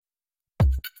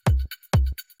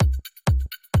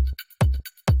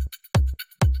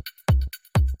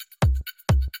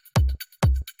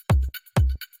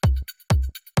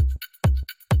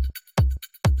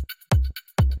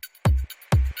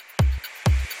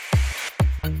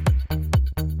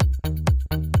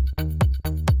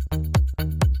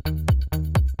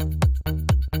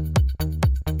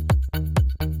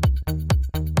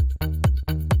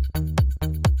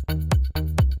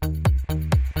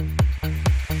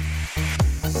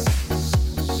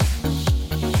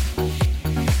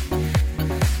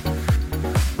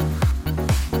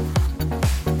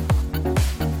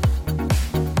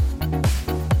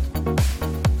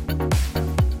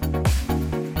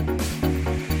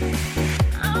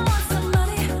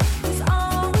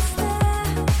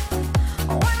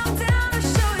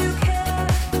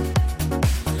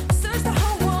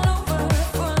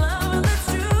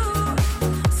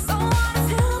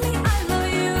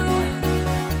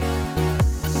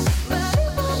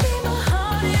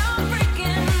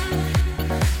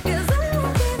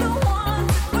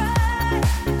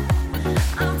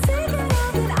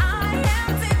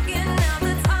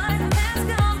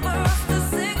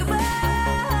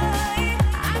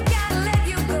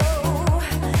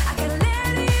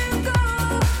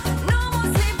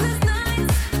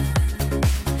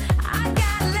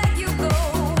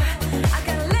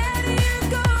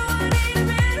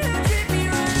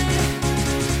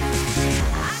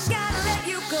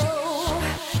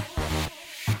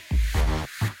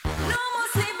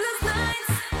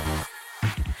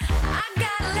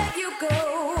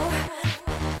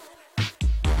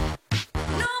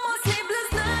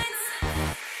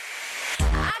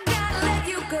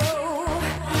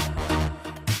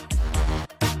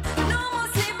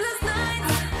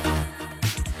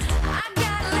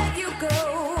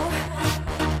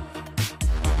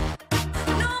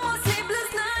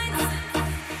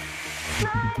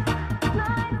Like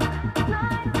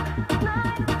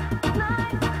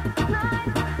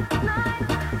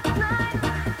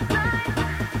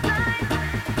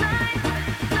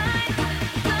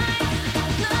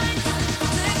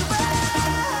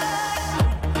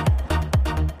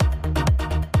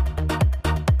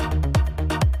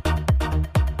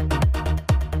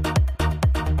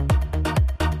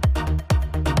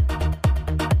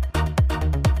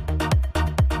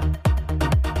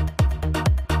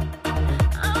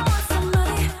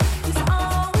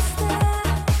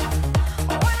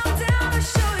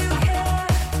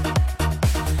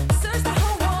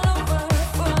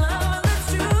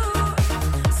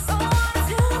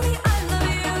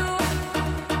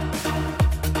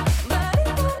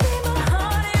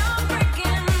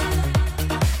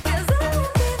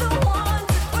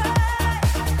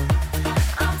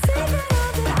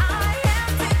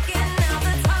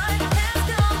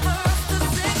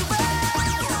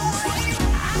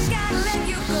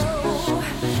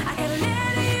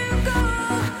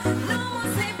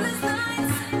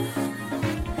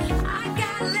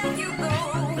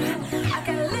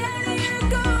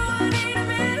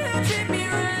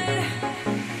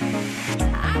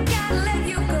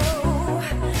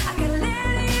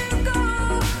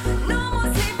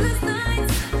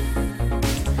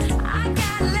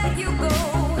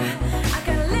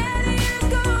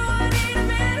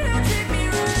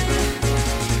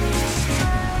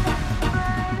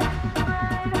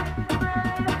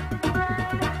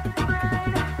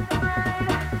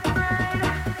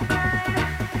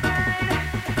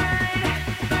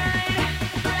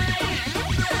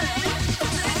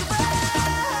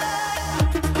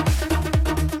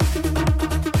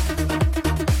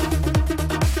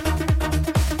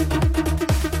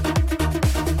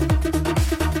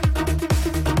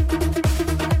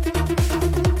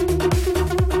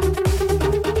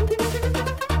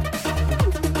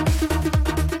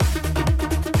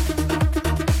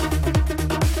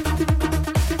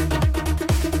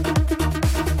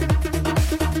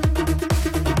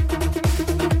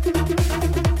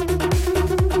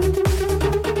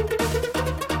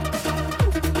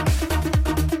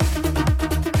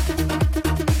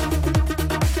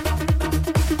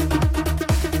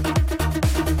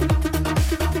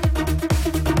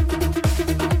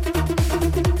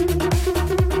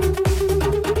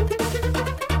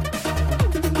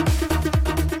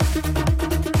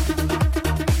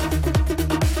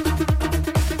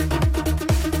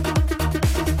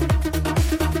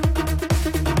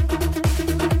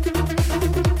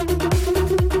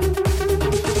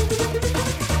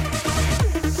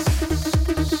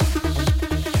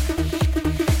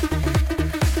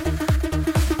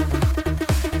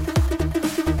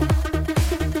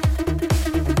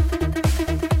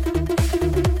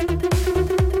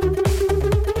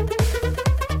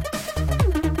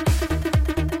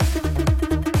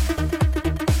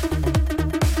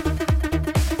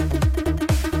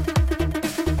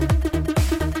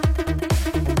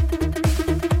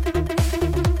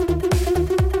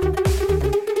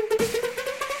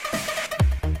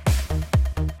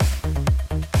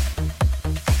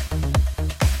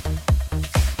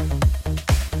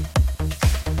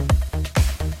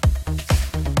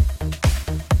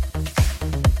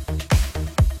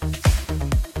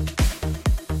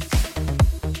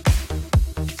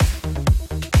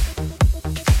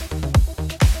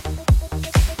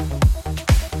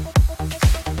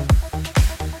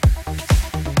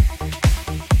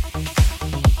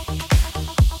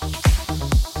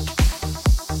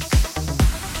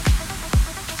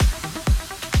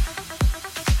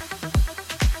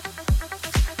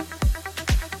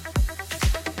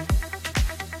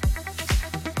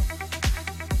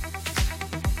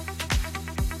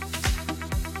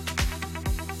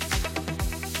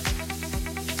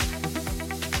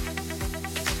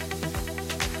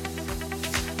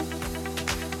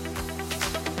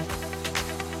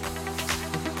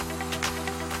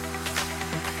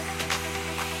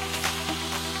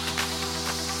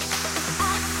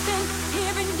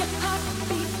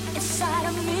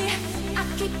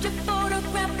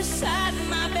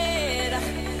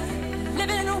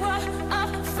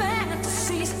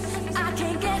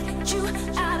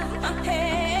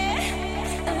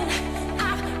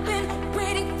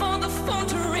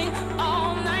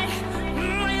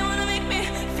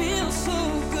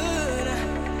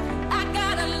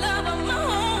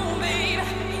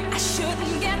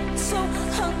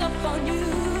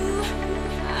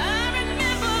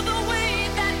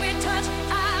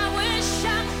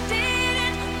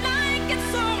it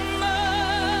so much.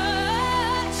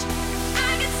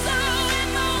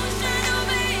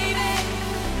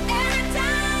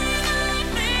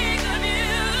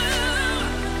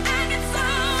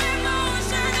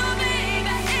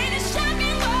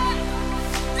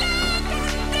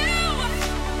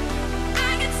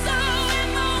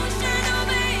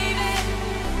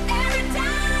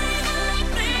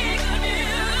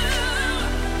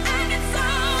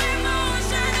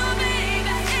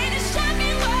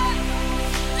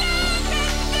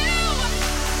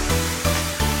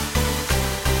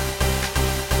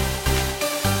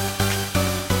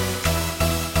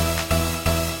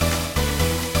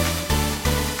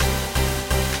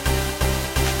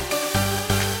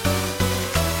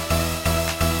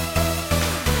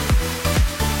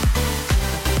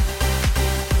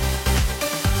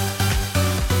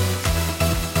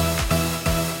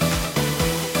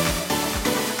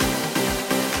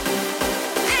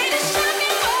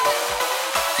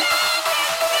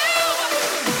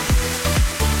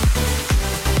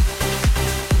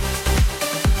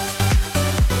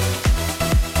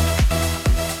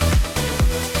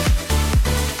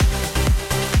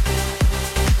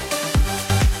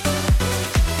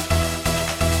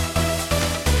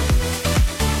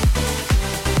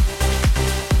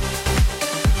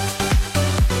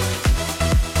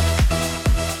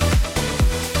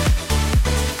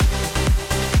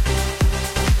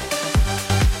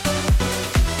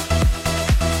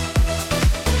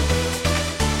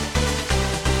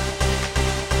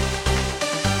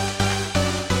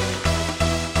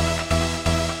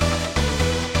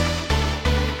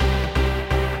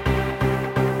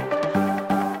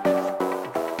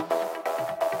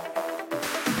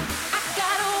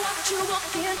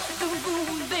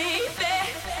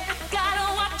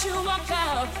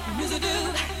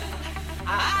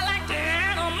 I like the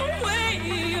animal way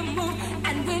you move,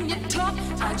 and when you talk,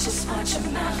 I just watch your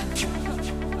mouth.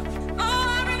 Oh,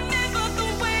 I remember the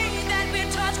way that we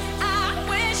touched. I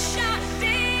wish I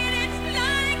did it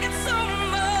like it so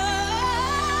much.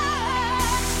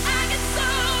 I get so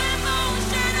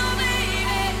emotional,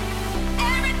 baby,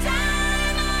 every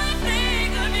time I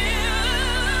think of you.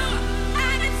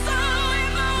 I get so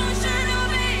emotional,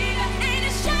 baby, ain't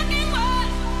it shocking what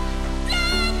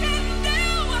love can do?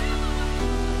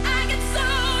 I get so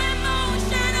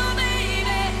emotional,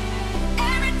 baby,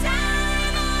 every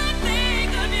time I think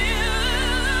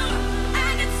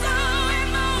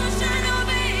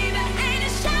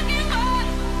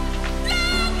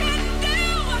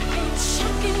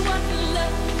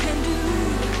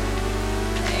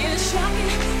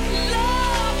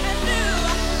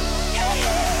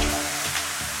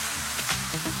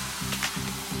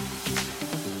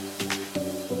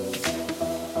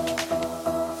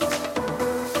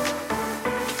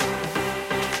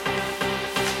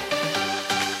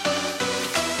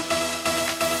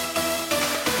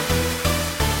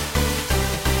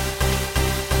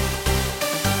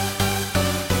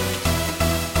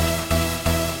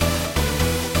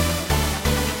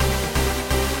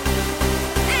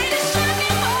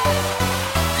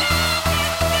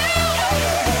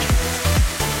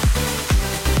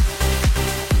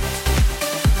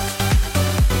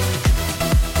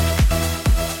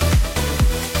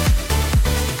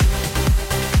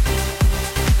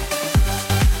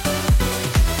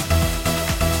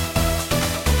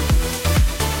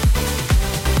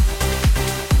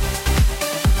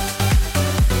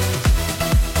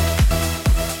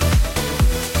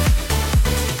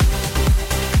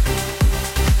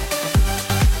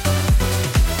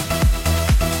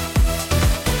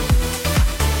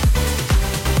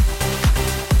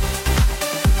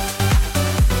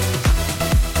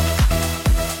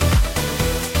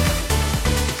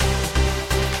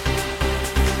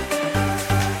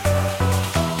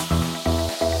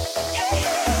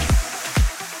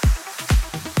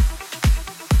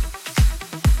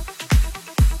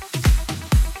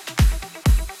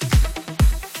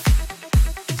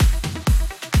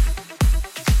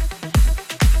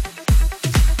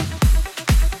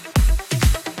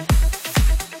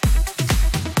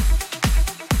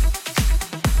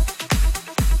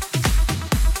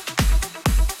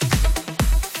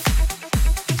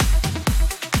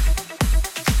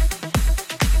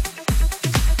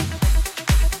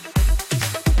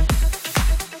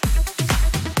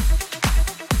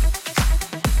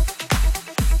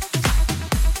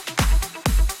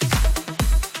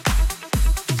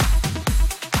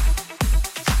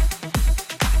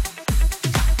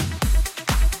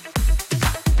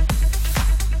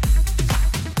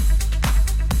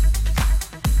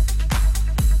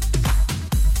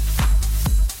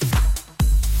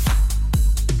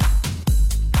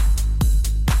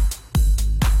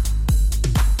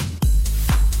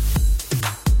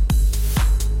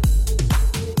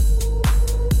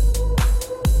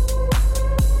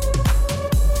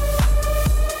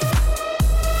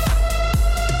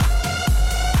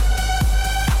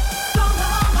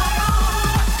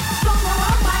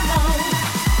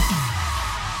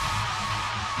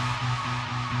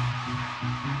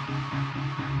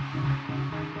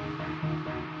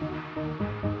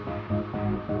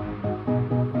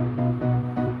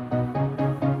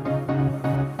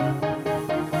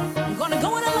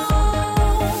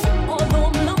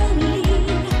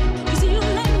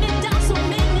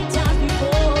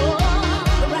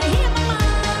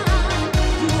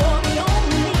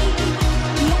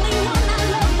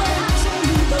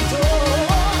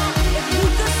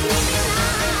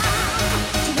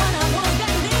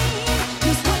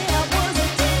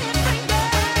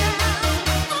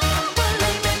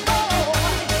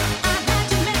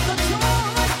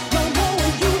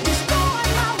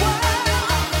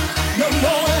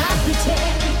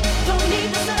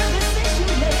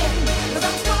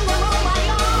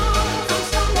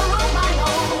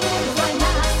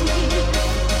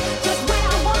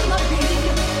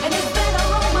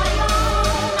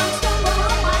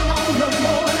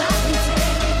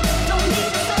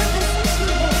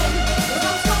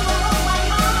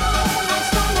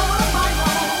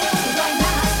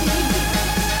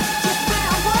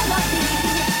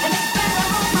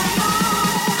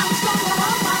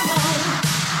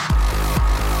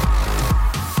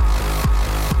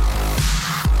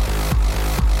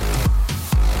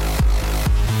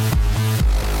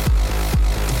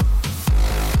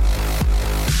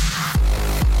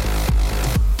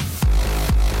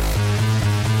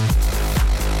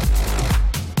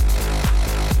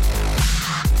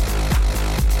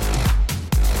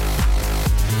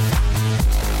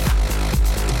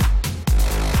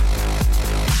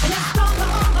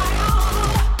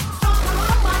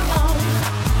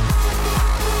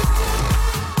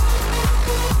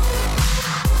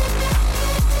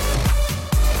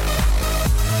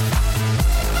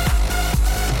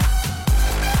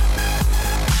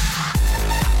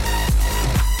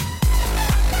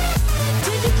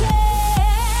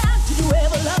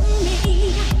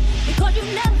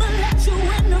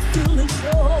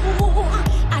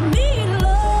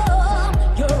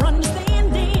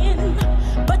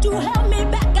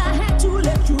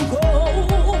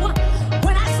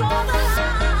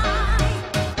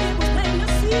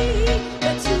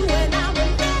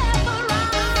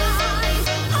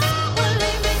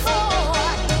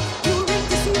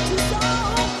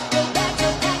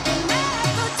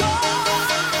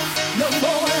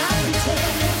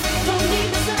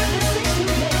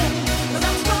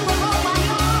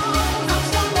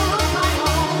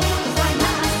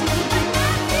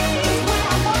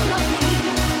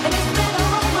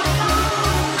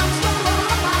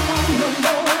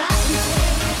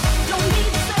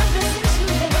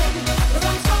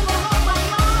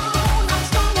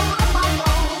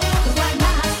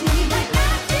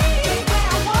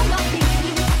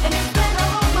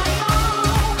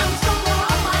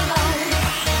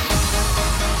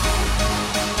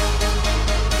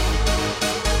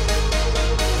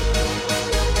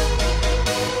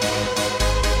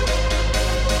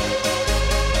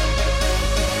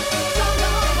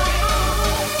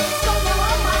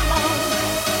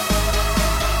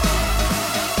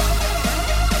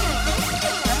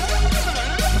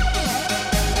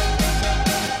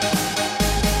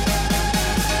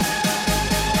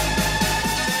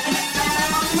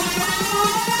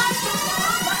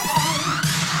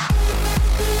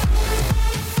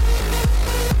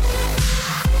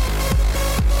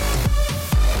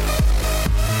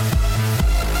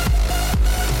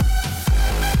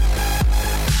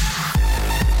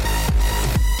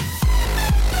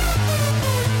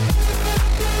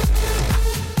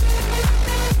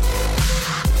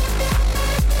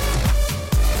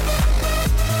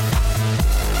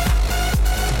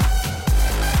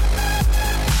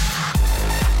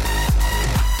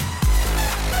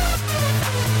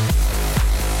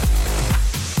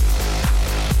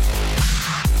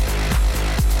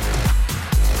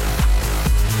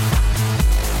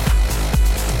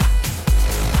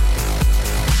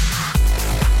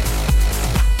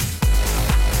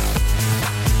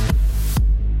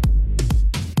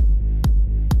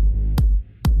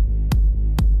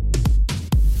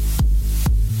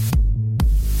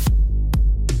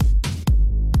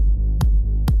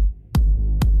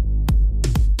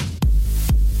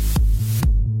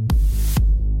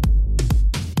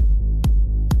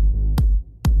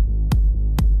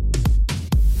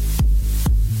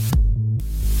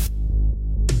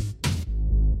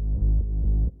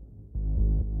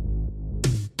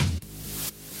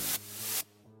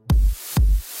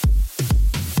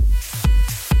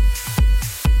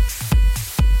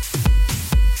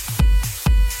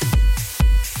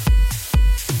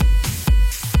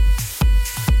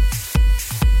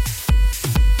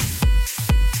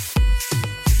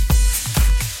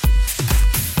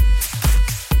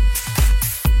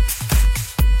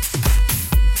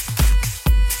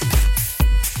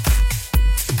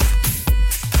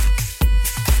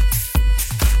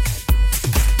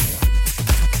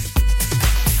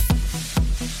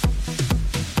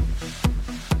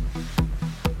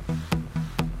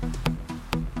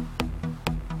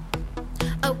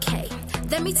Okay,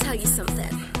 let me tell you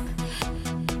something.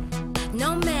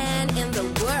 No man in the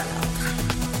world.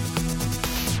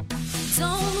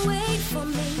 Don't wait for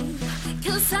me,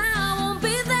 'cause I won't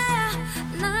be there,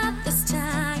 not this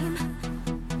time.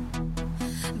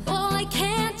 Boy,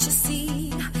 can't you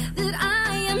see that I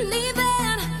am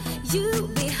leaving you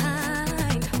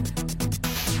behind?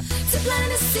 Too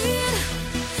blind to see it,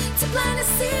 too blind to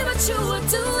see what you were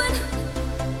doing.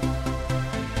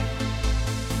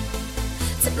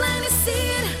 Too blind to see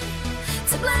it,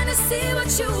 too blind to see what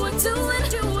you were doing.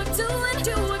 You were doing,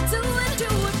 you were doing,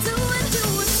 you were doing, you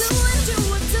were doing, you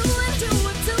were doing, you were doing, you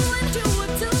were doing, you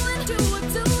were doing, you were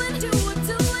doing, you were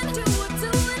doing, you were doing, you were doing, you were doing,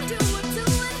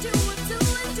 you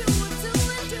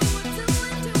were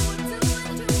doing, you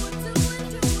were doing,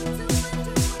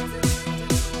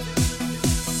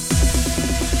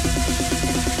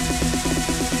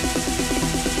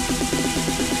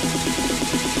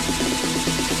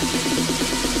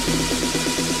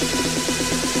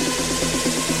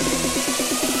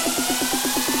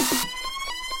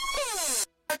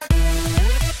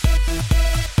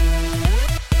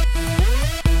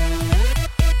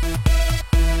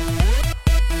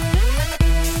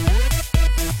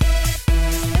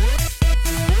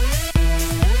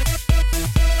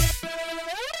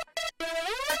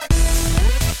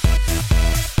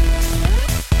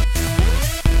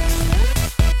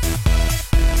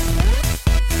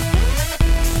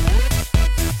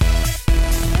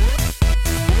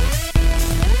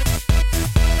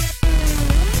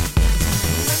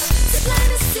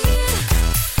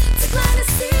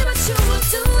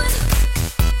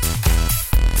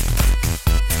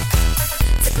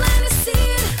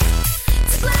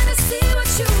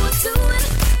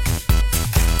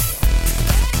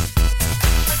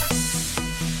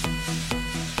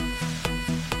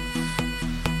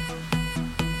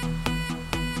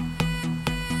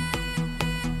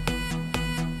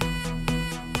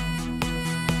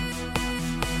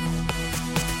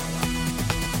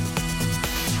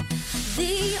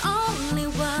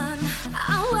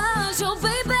 were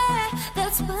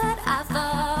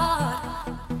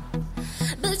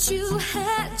you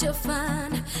had your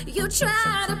fun. You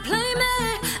tried to play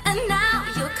me, and now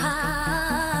you're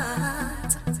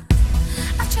caught.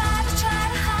 I tried to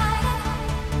hide it,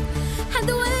 and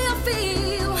the way I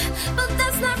feel, but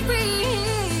that's not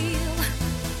real.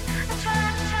 I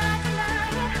tried to deny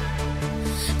it,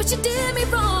 but you did me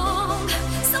wrong,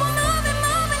 so I'm moving on.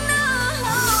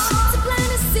 Too blind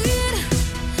to see it,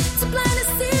 too blind to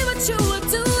see what you were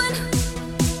doing.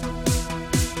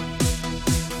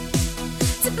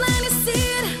 Too blind to see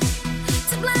it,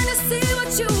 too blind to see what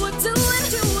you were doing.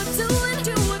 You were doing,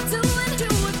 you were doing,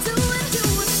 you were doing, you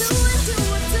were doing, you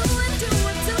were doing, you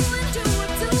were doing, you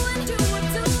were doing, you were doing, you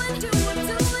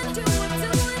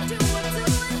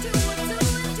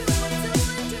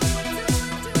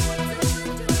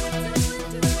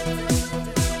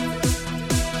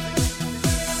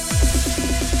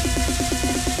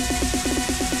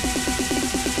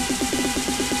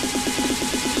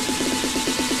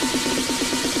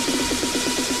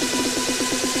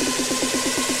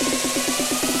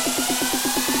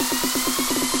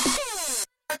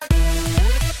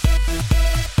doing,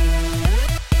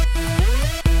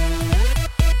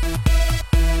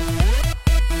 you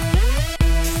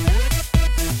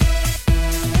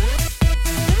were doing,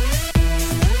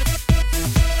 you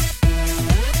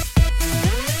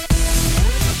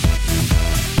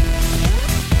were doing, you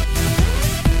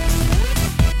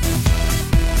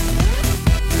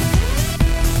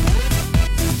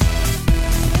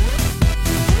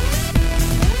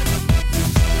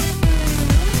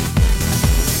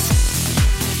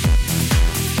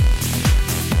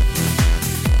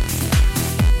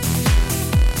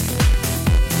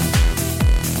were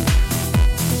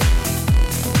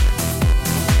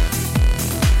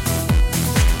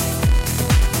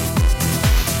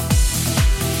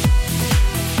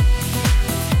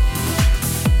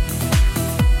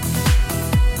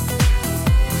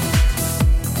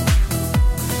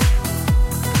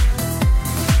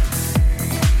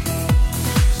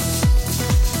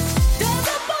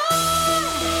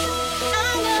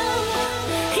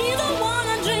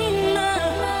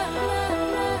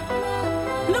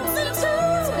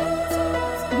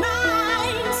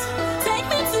you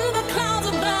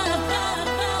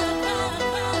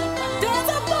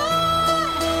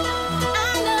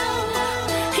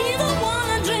were doing,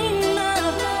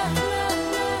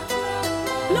 you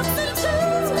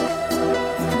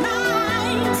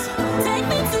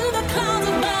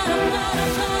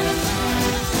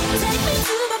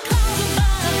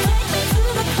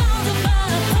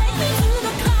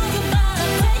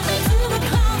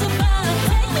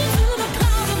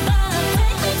were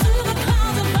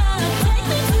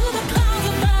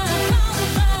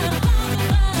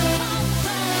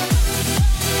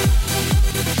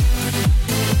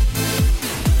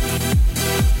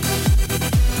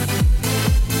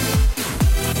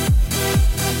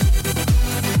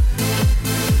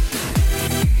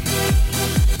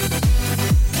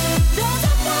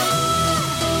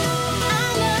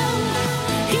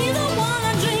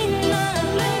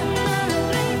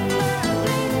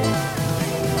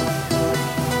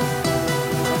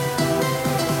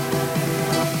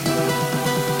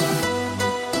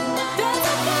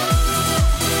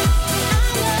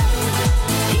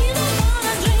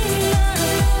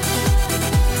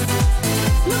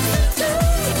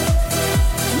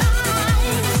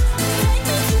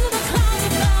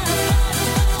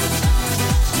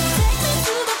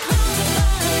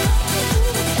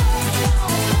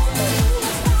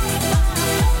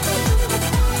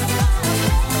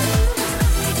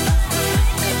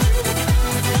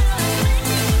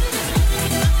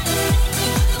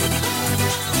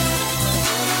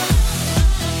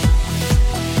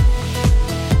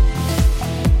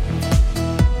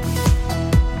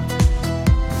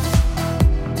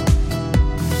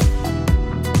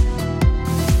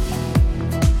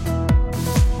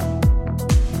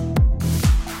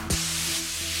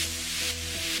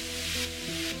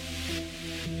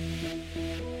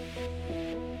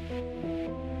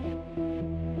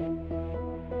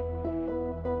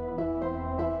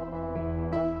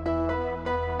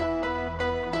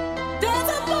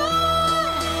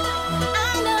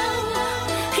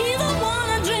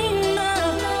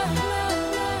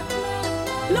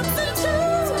looks into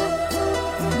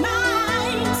my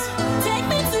eyes. Take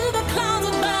me to the clouds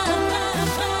above.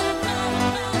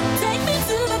 Take me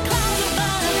to the clouds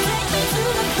above. Take me to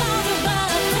the clouds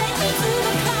above. Take me to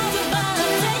the clouds above.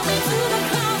 Take me to the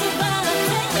clouds above.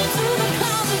 Take me to the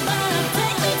clouds above.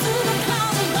 Take me to the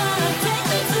clouds above. Take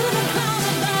me to the clouds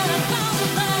above. Clouds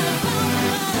above. Clouds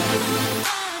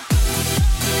above.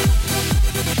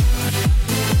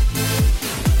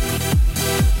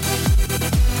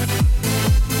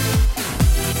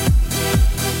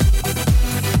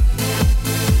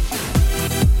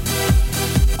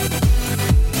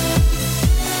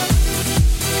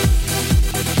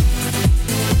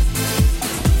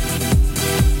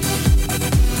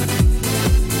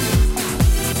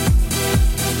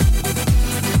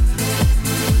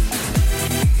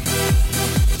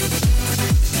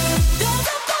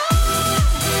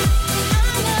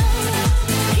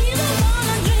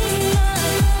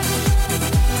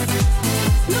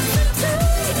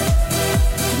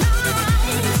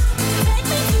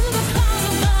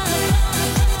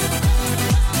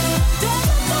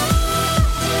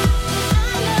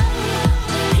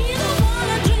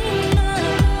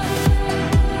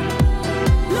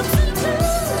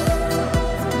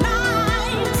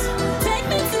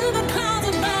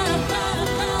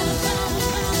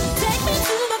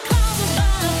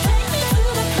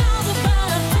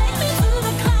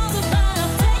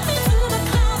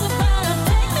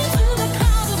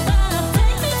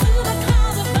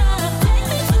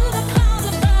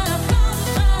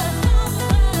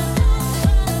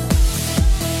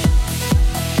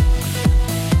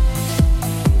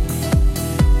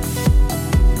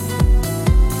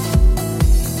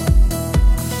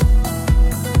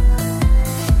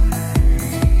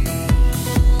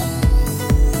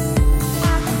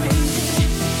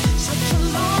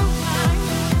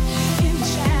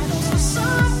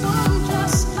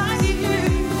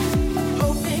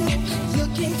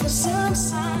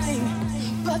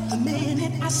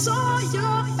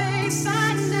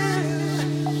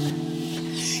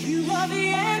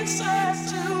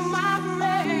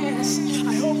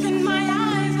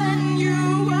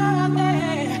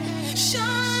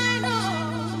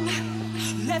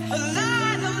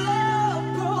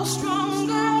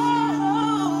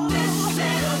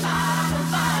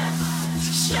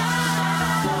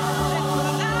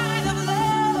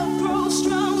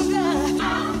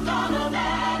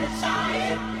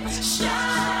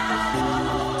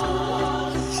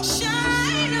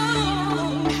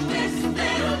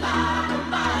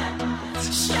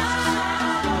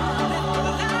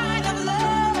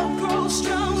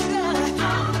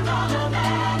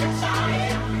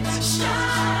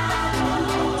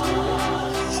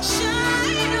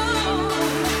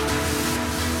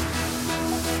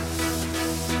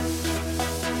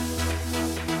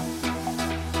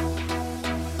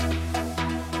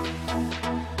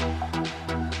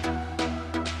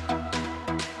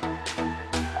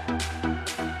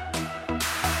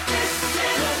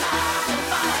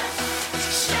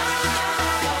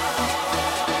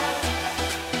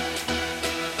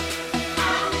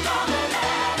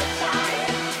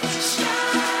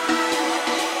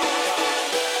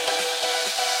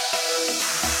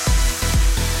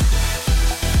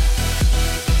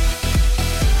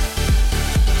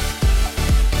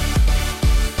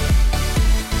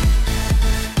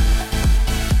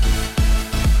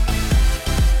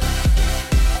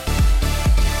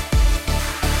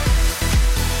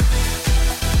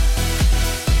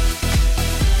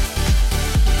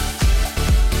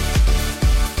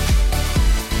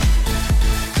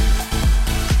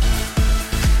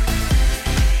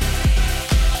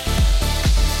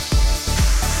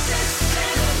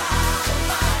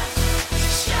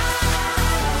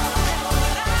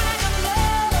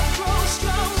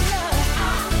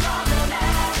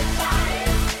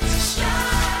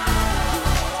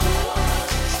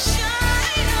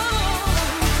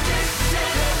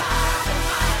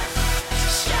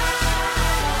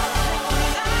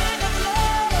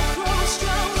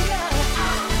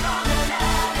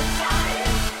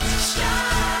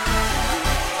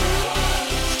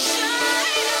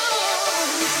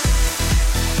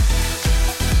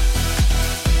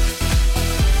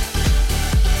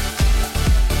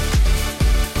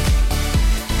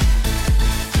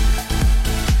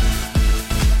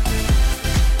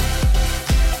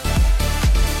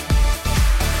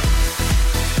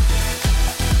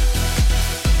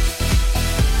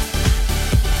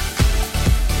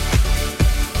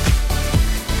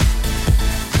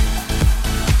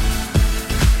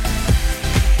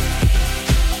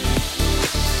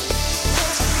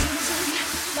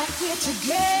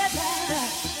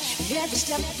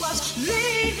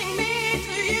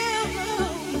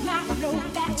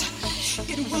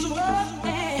 It was worth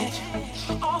it.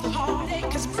 All the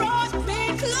heartache has brought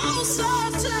me closer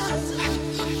to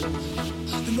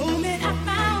the moment I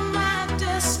found my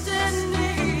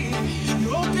destiny.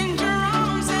 You opened your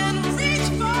arms and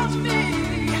reached for me.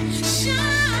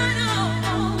 Shine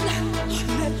on,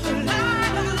 let the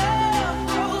light of love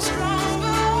grow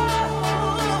stronger.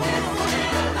 Let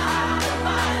the light of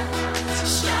mine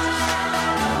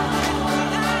shine on,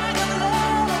 the light of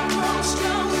love grow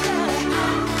stronger.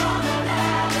 I'm gonna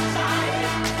let the light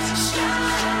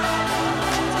shine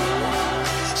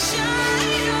on,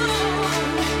 shine on.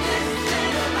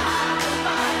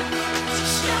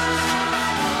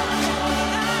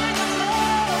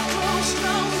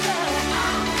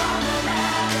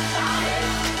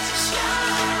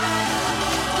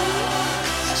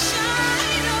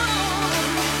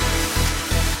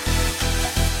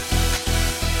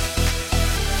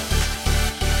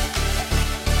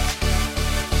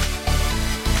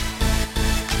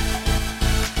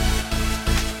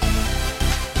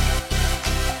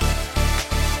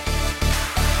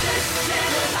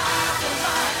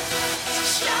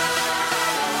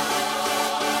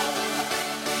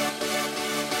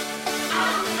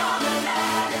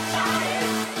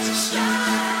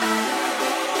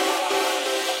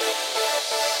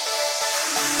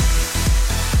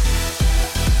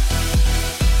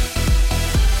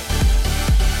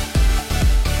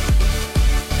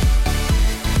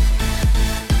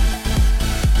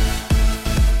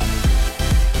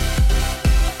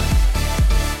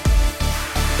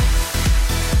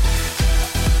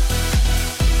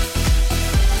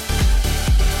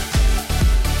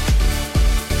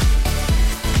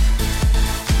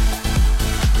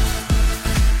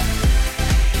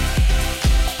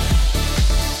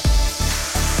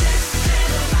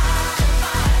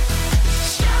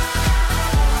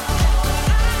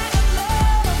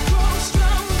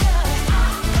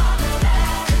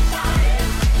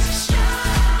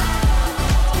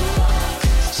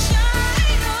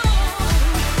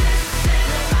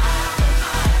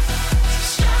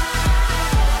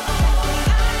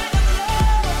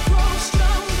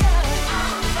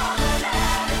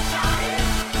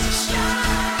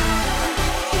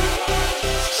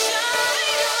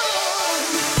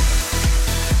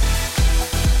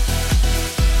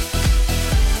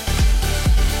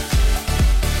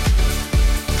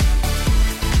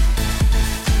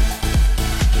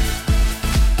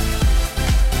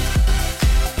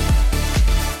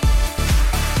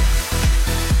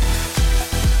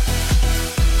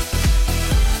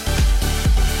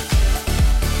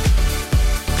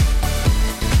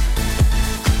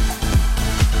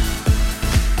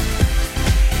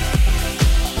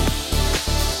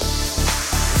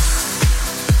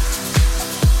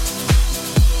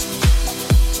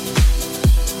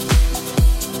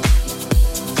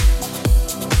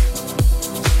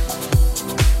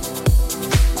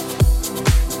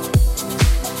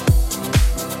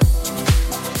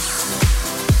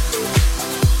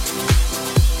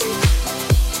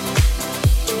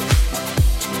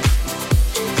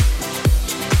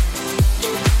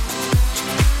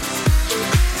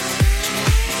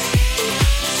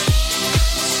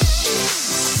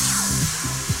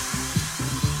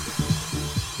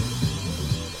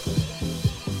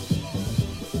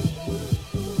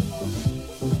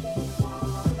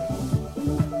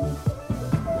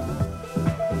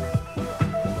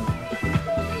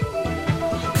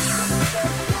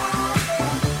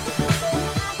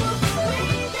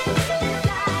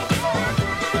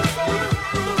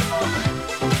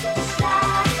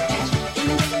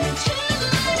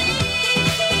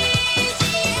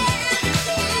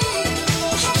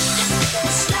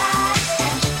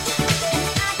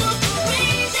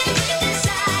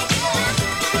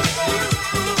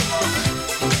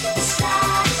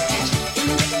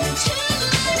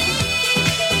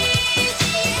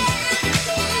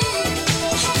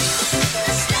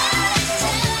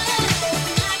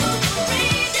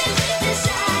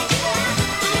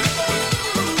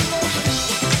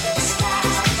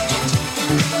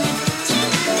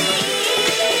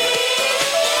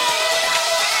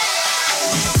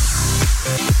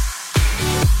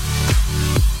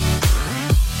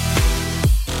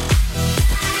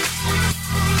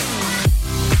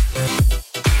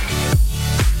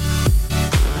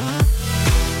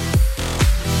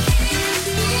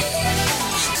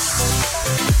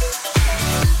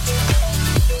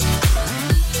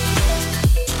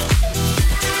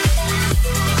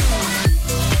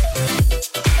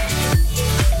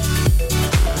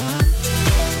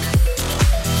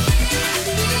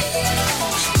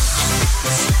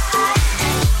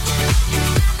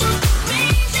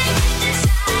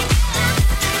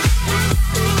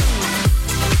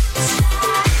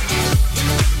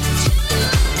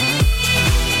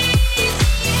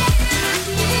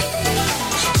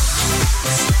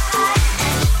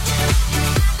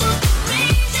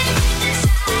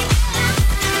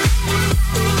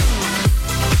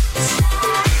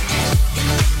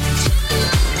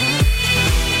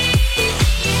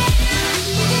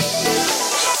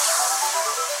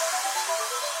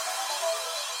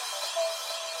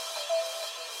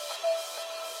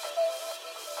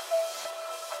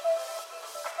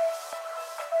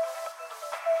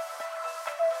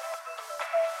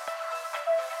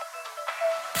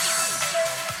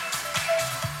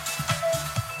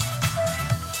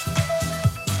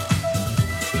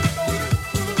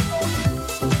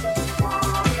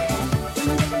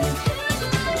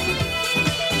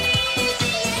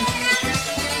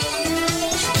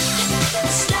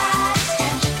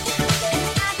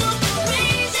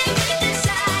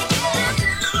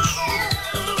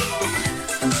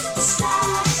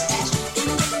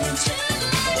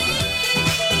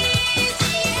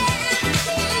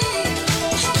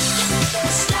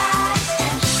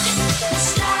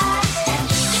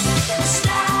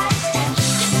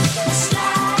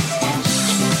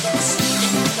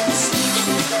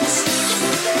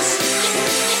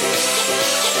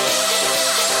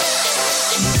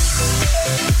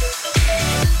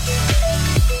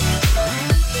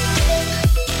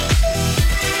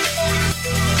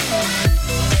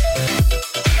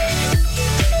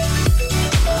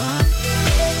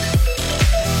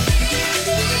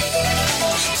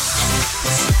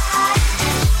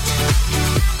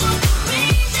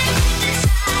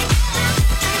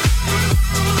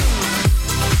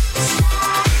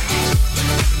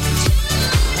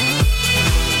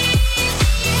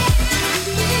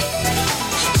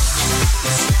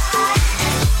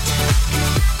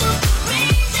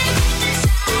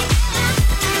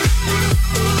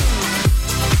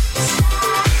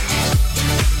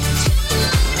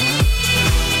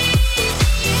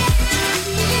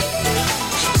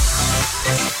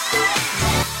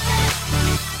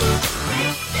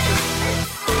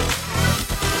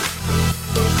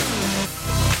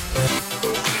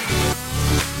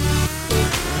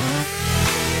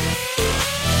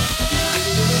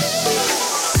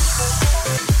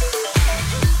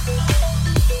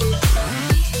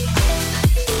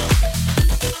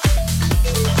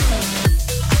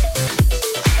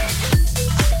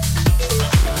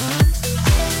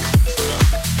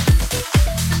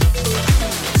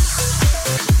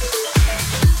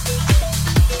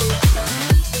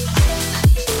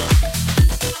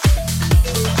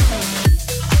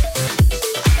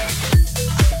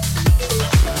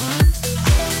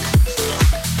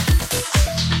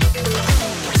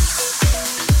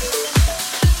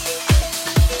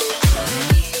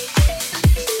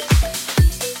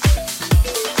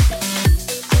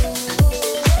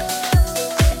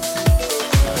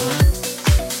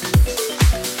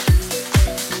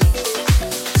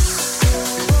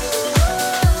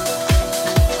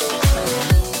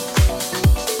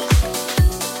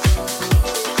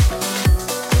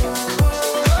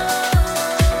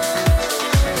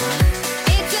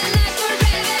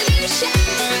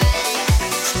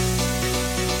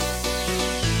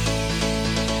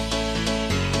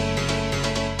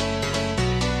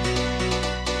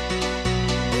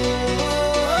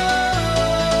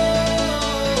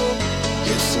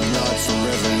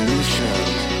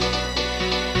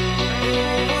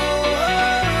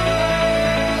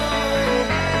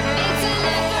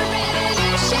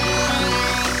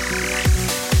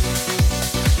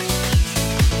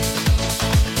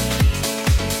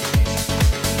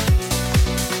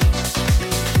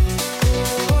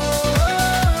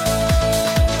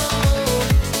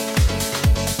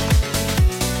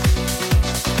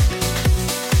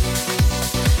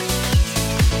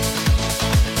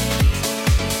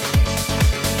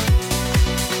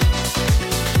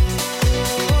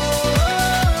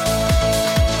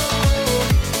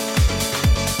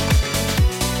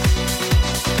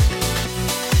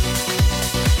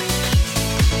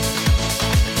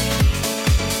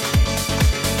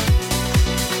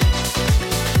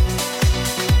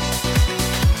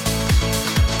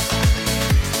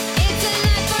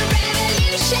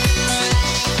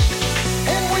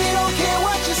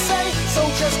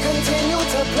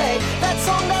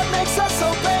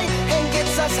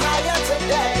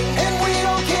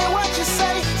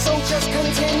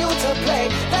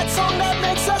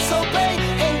 makes us obey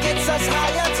and gets us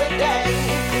higher today.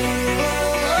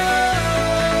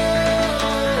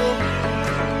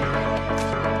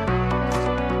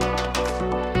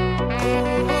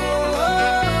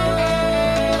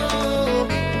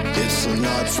 It's a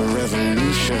nod for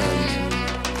revolution.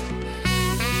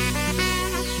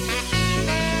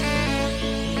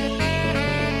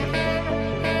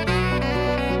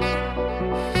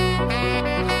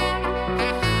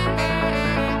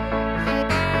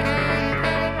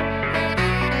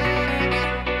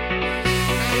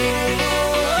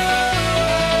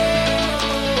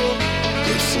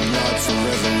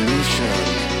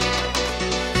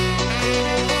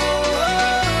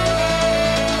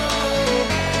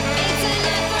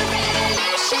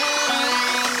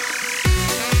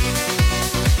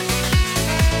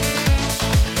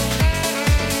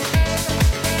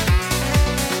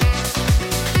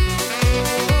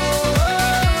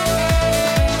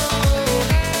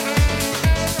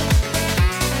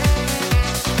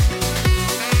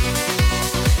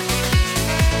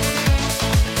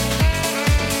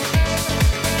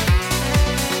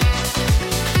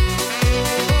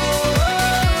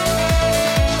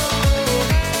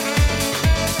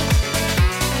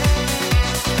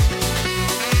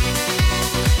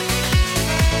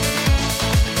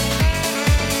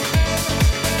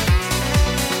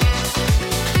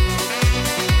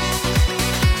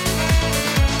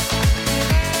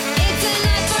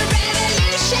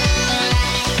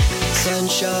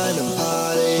 Sunshine and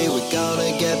party, we're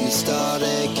gonna get me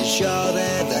started. Cause you're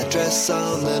there, that dress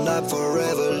on the night for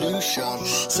revolution.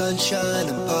 Sunshine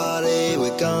and party,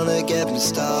 we're gonna get me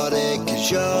started. Cause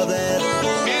you're there.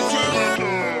 It's a night for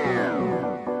revolution.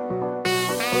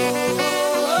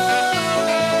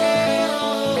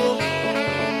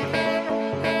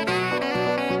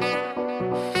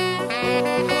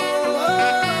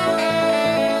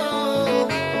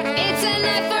 It's a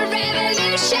night for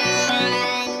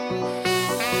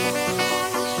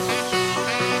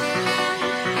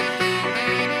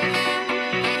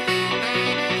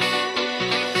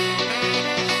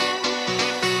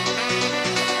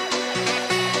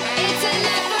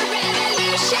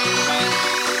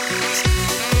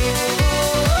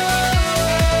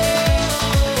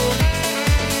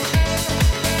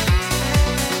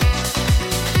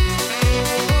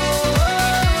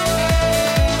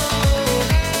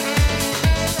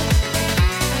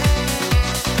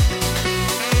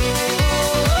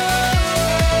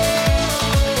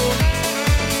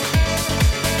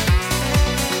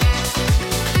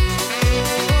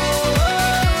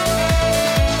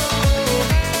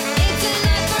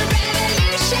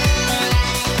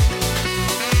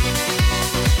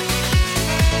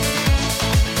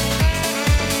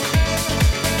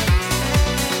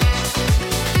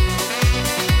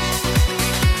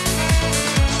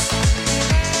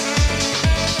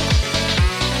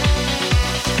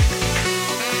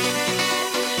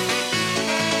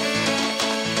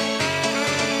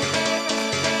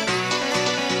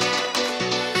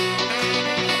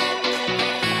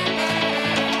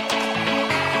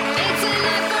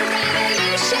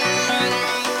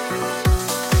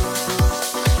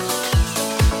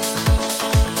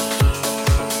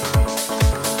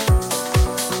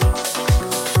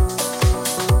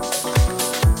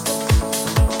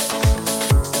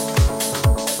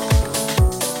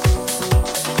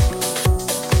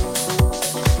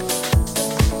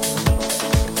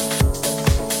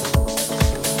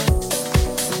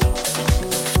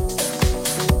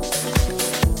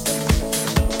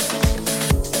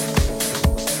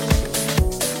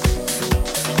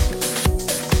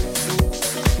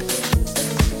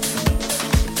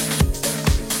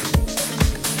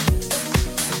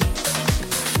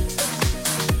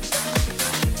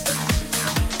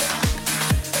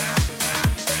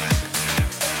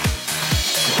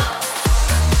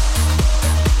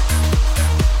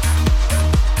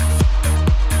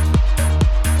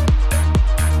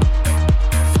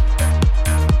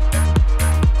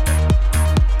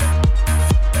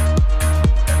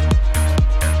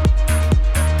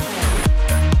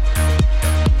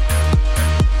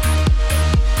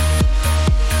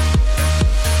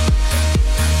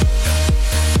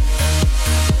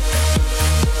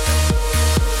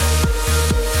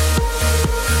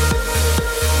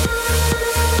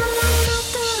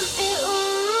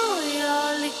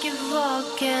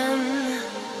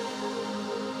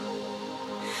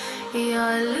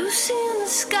You're loose in the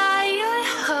sky, you're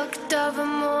hooked over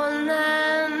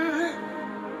molnen.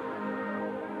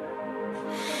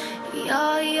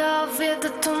 Ja, jag vet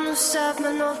att hon har sökt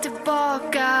men håll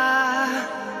tillbaka.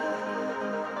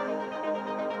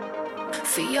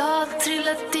 För jag har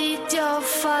trillat dit, jag har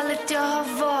fallit, jag har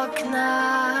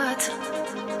vaknat.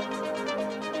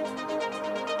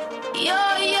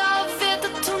 Ja, jag vet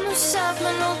att hon har sökt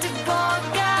mig nåt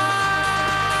tillbaka.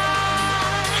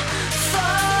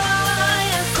 För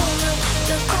jag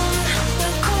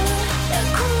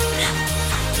kommer.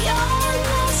 Jag är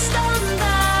nästan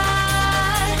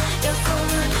där. Jag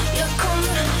kommer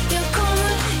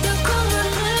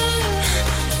nu.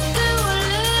 Du har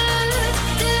lut.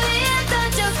 Du vet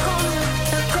att jag kommer.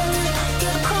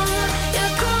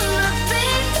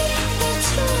 Baby, jag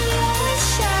tror jag är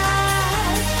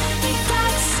kär. I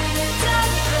taxin, i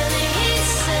trappen, i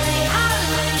hissen, i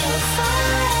hallen. Jag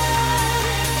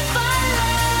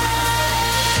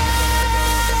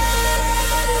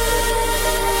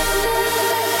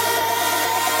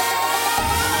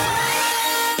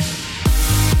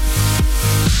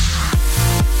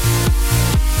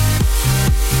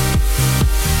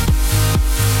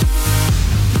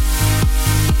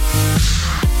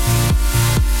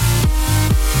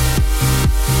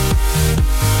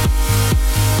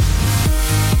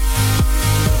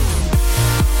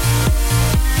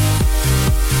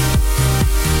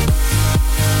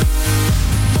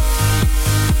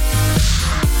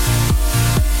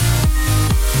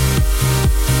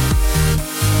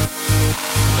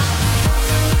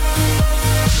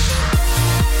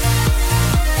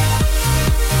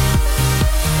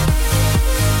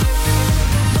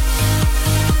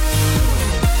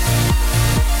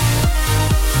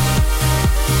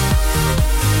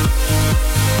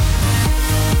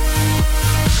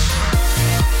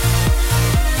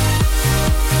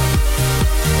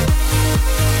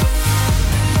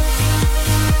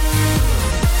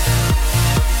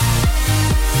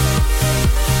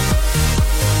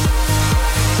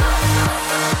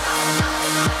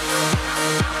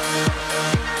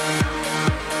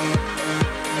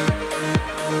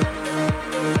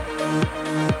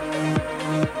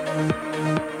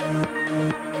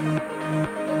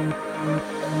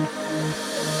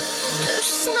Du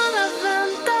snälla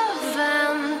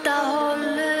vänta,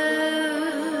 håll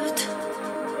ut.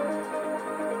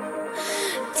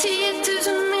 10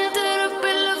 000 meter upp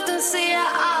i luften ser jag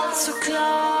allt så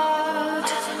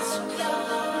klart.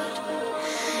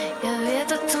 Jag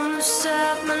vet att hon är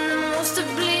söt, men det måste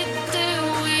bli du.